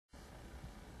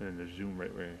And then there's zoom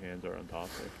right where your hands are on top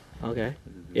there. Okay.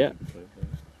 Yeah.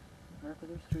 Mark,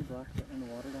 there's 3 blacks in the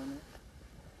water down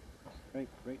there.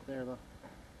 Right there, though.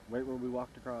 Right where we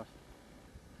walked across.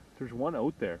 There's one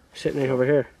out there. Sitting right over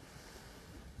here.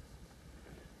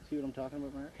 See what I'm talking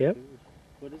about, Mark? Yep.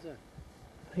 What is that?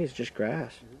 I think it's just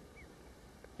grass.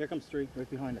 Here comes 3, right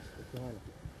behind us. Right behind us.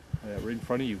 Yeah, right in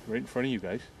front of you. Right in front of you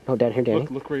guys. No, down here, Danny.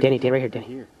 Look right Danny, there. right here, Right Danny.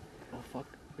 here. Oh fuck.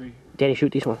 Right here. Danny,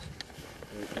 shoot these ones.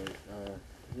 Wait.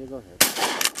 Yeah, go ahead.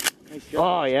 Nice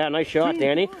shot. Oh, yeah, nice shot,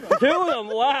 Danny. 2 of them,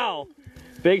 wow.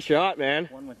 Big shot, man.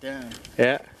 One went down.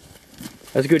 Yeah.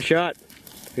 That's a good shot.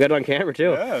 We got it on camera,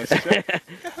 too. Yeah, that's check.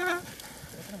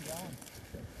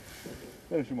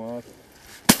 Finish him off.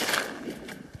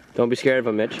 Don't be scared of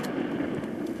him, Mitch.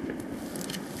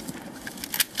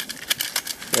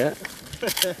 Yeah.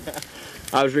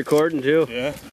 I was recording, too. Yeah.